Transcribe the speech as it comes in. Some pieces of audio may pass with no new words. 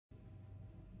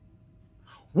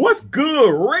What's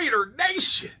good, Raider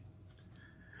Nation?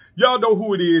 Y'all know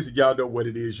who it is, and y'all know what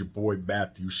it is. Your boy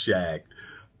Matthew Shaq.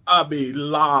 I mean,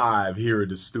 live here in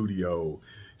the studio,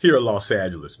 here in Los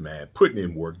Angeles, man. Putting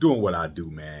in work, doing what I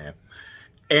do, man.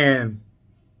 And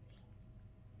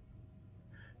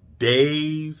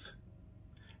Dave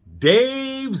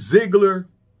Ziegler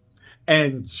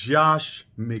and Josh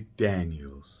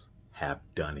McDaniels have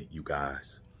done it, you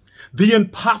guys. The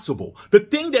impossible, the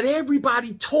thing that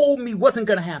everybody told me wasn't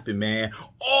going to happen, man.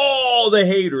 All the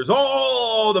haters,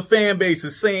 all the fan base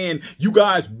is saying, you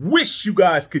guys wish you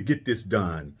guys could get this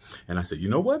done. And I said, you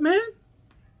know what, man?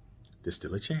 There's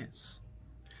still a chance.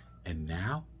 And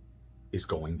now it's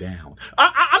going down.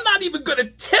 I'm not even going to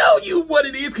tell you what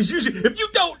it is, because usually if you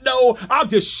don't know, I'll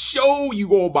just show you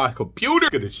on my computer.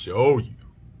 I'm going to show you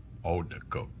on the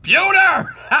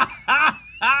computer.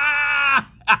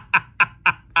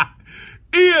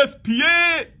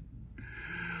 ESPN,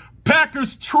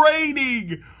 Packers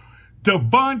trading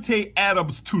Davante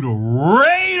Adams to the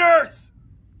Raiders.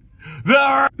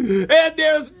 And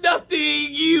there's nothing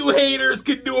you haters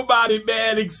can do about it,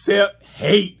 man, except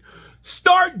hate.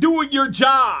 Start doing your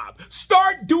job.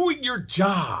 Start doing your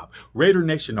job. Raider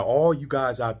Nation, to all you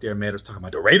guys out there, man, is talking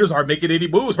about the Raiders aren't making any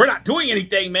moves. We're not doing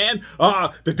anything, man.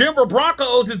 The Denver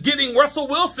Broncos is getting Russell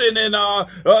Wilson, and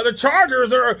the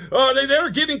Chargers are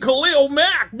they're getting Khalil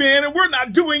Mack, man, and we're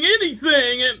not doing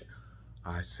anything. And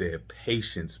I said,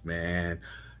 patience, man.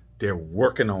 They're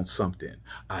working on something.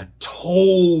 I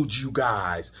told you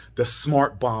guys the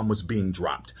smart bomb was being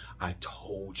dropped. I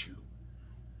told you.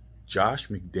 Josh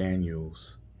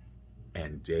McDaniels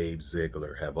and Dave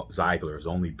Ziegler has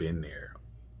only been there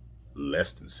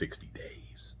less than 60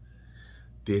 days.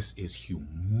 This is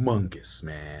humongous,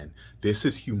 man. This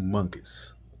is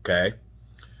humongous, okay?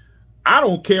 I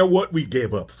don't care what we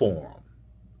gave up for him.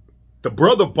 The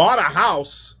brother bought a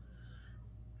house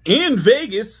in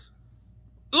Vegas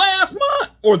last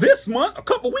month, or this month, a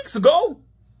couple weeks ago.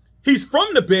 He's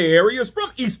from the Bay Area. He's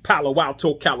from East Palo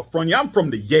Alto, California. I'm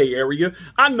from the Yay area.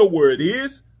 I know where it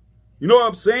is. You know what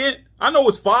I'm saying? I know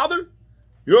his father.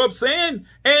 You know what I'm saying?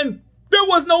 And there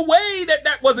was no way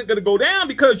that wasn't going to go down,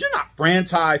 because you're not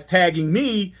franchise tagging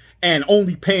me and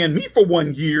only paying me for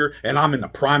 1 year and I'm in the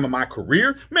prime of my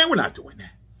career. Man, we're not doing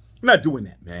that. We're not doing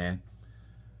that, man.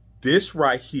 This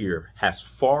right here has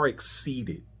far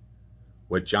exceeded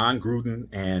what John Gruden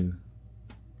and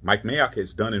Mike Mayock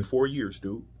has done in 4 years,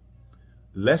 dude.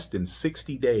 Less than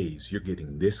 60 days, you're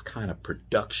getting this kind of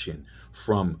production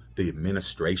from the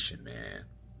administration, man.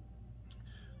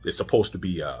 It's supposed to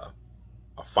be a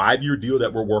 5-year deal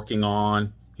that we're working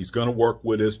on. He's going to work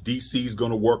with us. DC's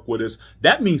going to work with us.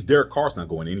 That means Derek Carr's not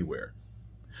going anywhere.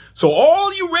 So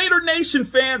all you Raider Nation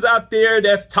fans out there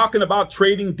that's talking about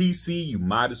trading DC, you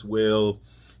might as well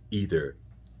either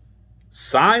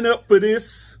sign up for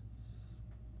this,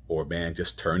 or, man,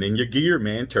 just turn in your gear,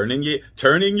 man. Turn in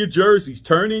your jerseys.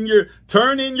 Turn in your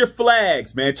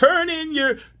flags, man. Turn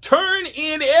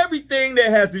in everything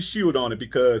that has this shield on it,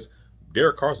 because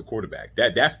Derek Carr's the quarterback.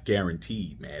 That's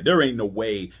guaranteed, man. There ain't no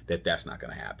way that's not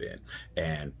gonna happen.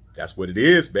 And that's what it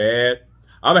is, man.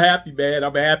 I'm happy, man.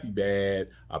 I'm happy, man.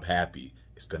 I'm happy.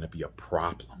 It's gonna be a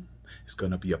problem. It's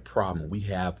going to be a problem. We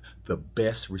have the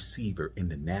best receiver in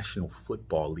the National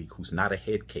Football League who's not a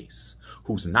head case,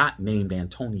 who's not named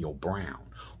Antonio Brown,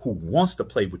 who wants to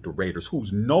play with the Raiders,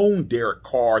 who's known Derek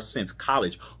Carr since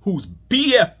college, who's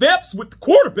BFFs with the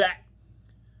quarterback,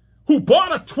 who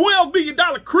bought a $12 million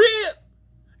crib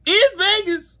in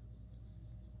Vegas.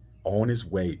 On his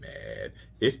way, man.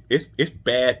 It's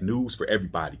bad news for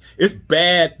everybody. It's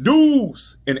bad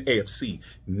news in the AFC.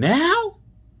 Now,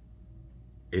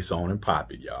 it's on and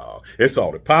popping, y'all. It's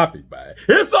on and popping, man.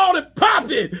 It's on and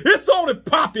popping. It's on and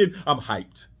popping. I'm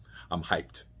hyped. I'm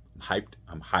hyped. I'm hyped.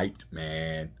 I'm hyped,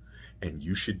 man. And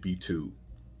you should be too.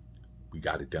 We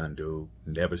got it done, dude.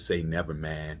 Never say never,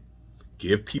 man.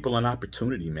 Give people an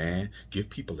opportunity, man. Give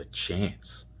people a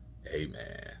chance. Hey,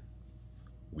 man.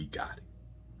 We got it.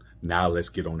 Now let's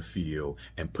get on the field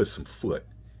and put some foot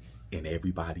in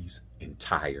everybody's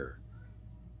entire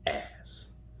ass.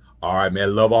 All right,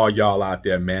 man. Love all y'all out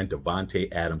there, man.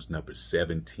 Davante Adams, number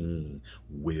 17,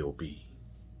 will be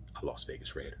a Las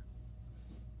Vegas Raider.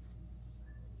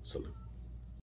 Salute.